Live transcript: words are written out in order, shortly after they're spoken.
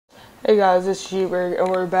Hey guys, it's Sheberg, and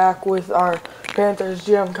we're back with our Panthers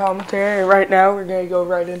GM commentary. And right now, we're going to go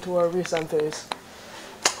right into our resign phase.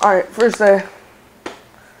 Alright, first day.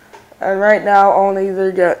 And right now, I'll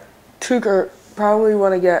either get probably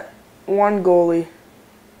want to get one goalie.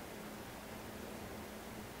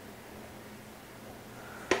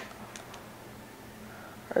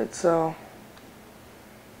 Alright, so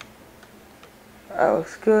that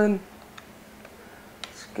looks good.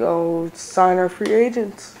 Let's go sign our free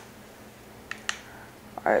agents.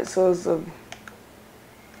 Alright, so it's the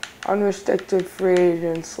unrestricted free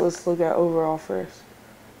agents. Let's look at overall first.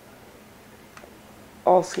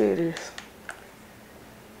 All skaters.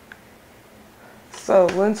 So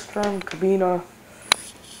Lindstrom, Kabina,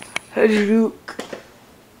 Hedgeduke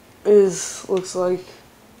looks like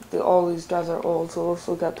all these guys are old. So let's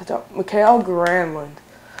look at Mikael Granlund.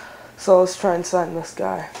 So let's try and sign this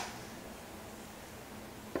guy.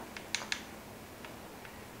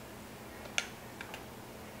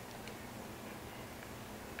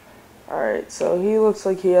 Alright, so he looks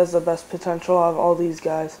like he has the best potential out of all these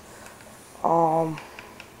guys.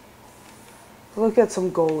 Look at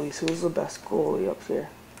some goalies. Who's the best goalie up here?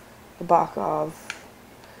 Bakov.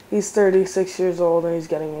 He's 36 years old and he's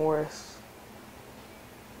getting worse.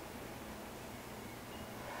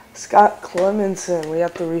 Scott Clemenson. We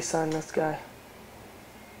have to re-sign this guy.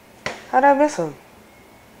 How'd I miss him?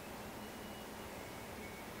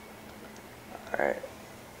 Alright.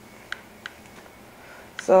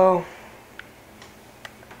 So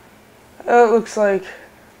it looks like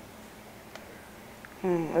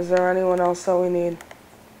is there anyone else that we need?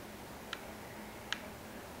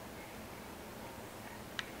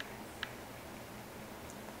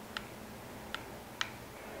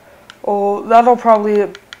 Well, that'll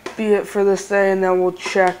probably be it for this day, and then we'll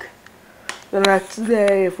check the next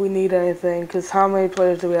day if we need anything, because how many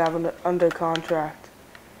players do we have under contract?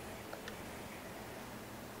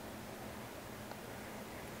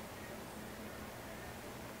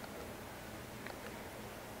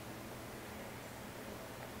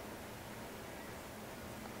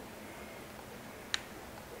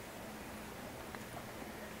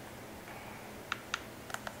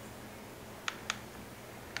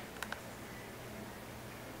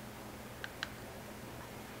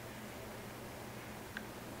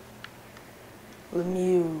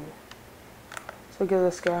 Lemieux. Let's look at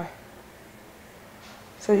this guy.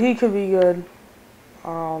 So he could be good.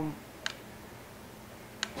 I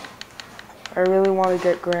really want to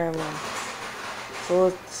get Granlund. So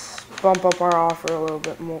let's bump up our offer a little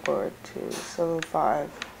bit more to 7.5.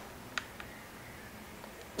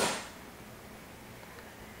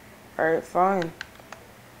 Alright, fine.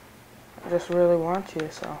 I just really want you,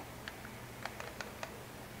 so.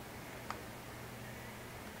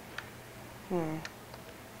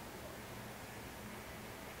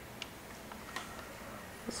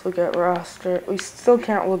 Let's look at roster. We still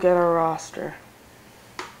can't look at our roster.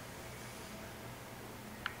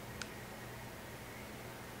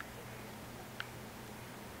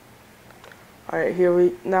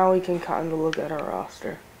 Alright, now we can kind of look at our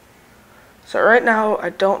roster. So right now, I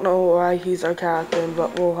don't know why he's our captain,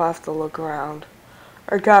 but we'll have to look around.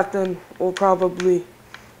 Our captain will probably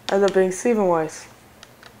end up being Stephen Weiss.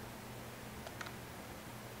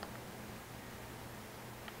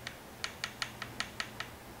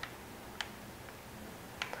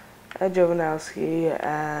 Ed Jovanowski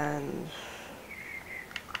and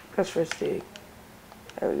Christopher Stieg.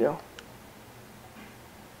 There we go.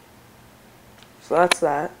 So that's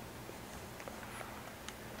that.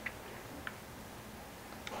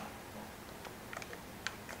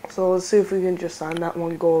 So let's see if we can just sign that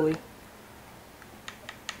one goalie.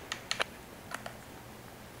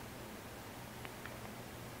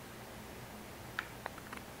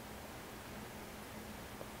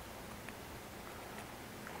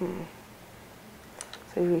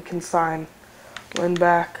 See if we can sign Lynn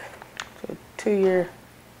back to a 2-year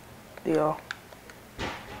deal.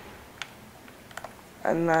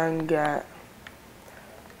 And then get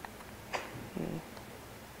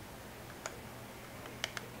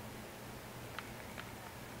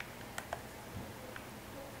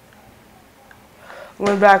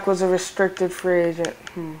Lindback was a restricted free agent.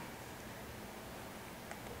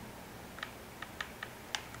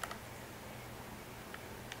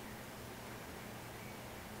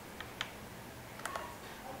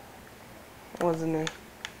 Wasn't he?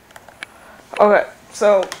 Okay,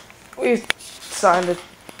 so we signed a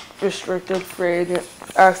restricted free agent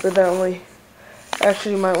accidentally.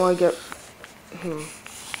 Actually, you might want to get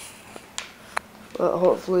but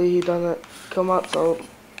hopefully he doesn't come up, so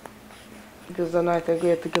because then I think we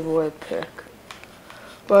have to give away a pick.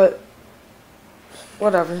 But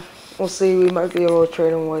whatever, We'll see. We might be able to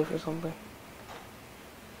trade him away for something.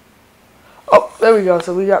 Oh, there we go.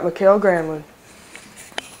 So we got Mikael Granlund.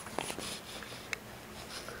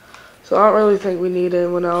 So I don't really think we need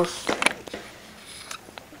anyone else.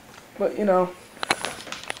 But, you know,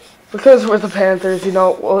 because we're the Panthers, you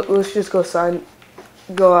know, let's just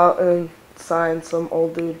go out and sign some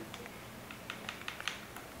old dude.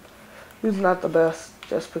 Who's not the best,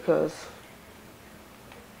 just because.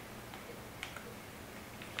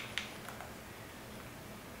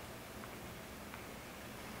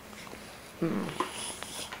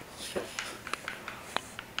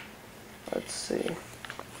 Let's see.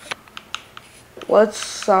 Let's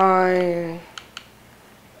sign.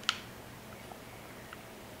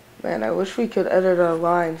 Man, I wish we could edit our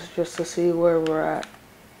lines just to see where we're at.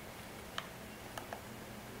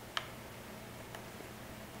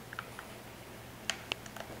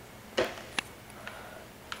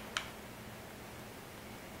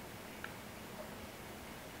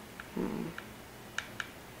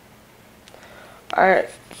 Alright,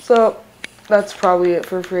 so that's probably it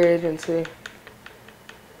for free agency.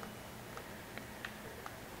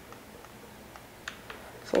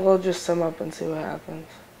 So we'll just sum up and see what happens.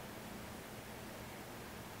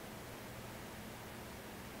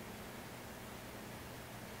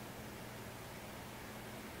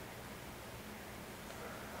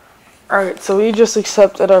 Alright, so we just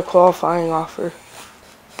accepted our qualifying offer.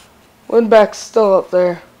 Lindback's still up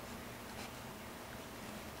there.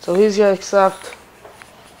 So he's going to accept.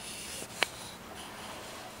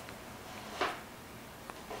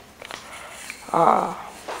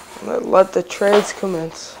 Let the trades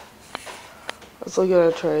commence. Let's look at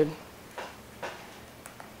a trade.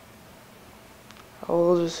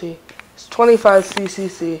 Oh, we'll just see. It's 25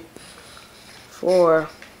 CCC for a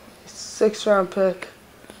 6th-round pick.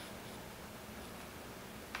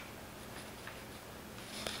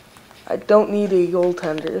 I don't need a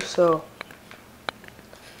goaltender, so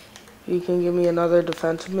if you can give me another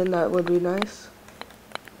defenseman, that would be nice.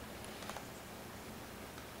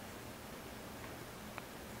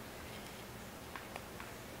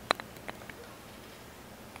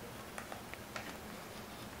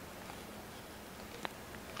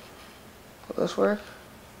 Will this work?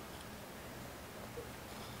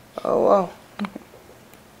 Oh, wow.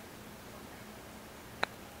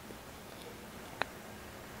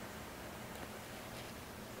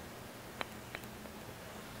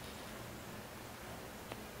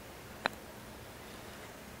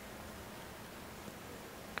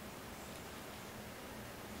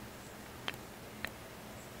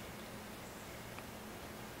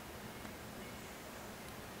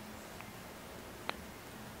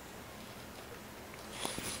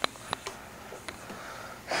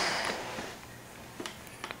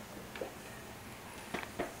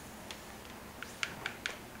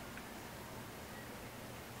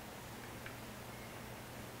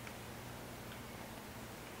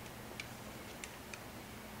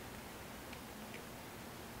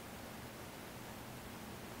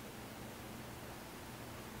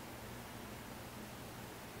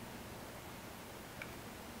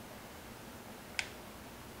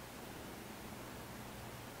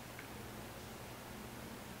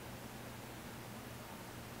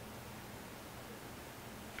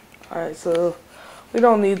 Alright, so we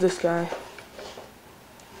don't need this guy.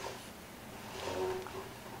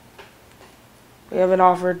 We haven't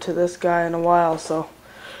offered to this guy in a while, so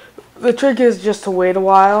the trick is just to wait a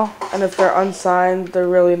while, and if they're unsigned, they're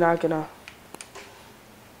really not gonna.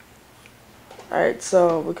 Alright,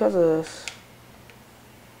 so because of this,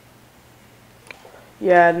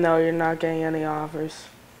 yeah, no, you're not getting any offers.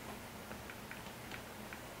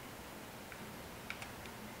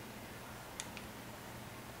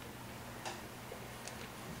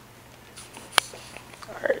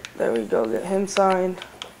 Alright, there we go, get him signed.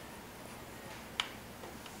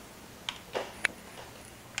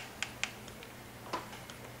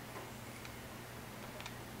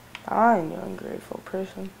 Fine, you ungrateful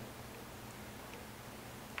person.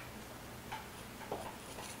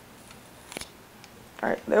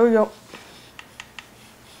 Alright, there we go.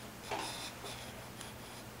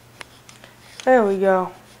 There we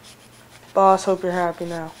go. Boss, hope you're happy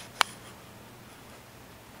now.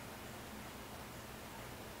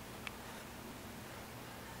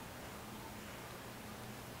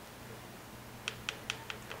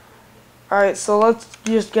 Alright, so let's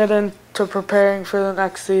just get into preparing for the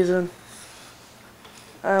next season.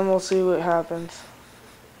 And we'll see what happens.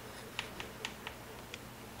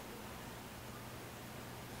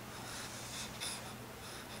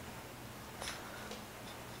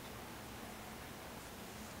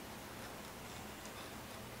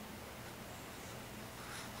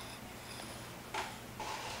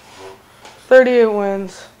 38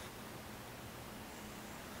 wins.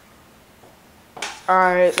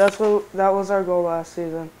 Alright, that was our goal last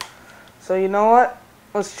season. So you know what?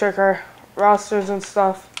 Let's check our rosters and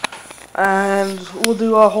stuff. And we'll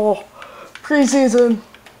do a whole preseason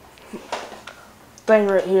thing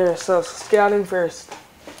right here. So scouting first.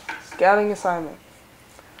 Scouting assignment.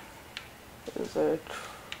 Is it?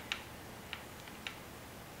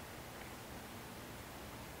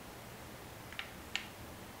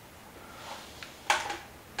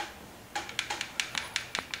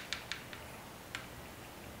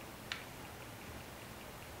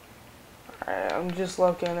 Alright, I'm just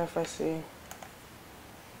looking if I see.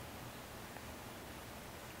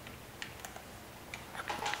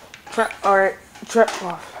 Alright, check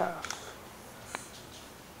off house.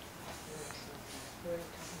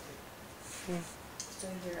 So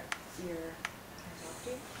your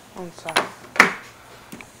I'm sorry.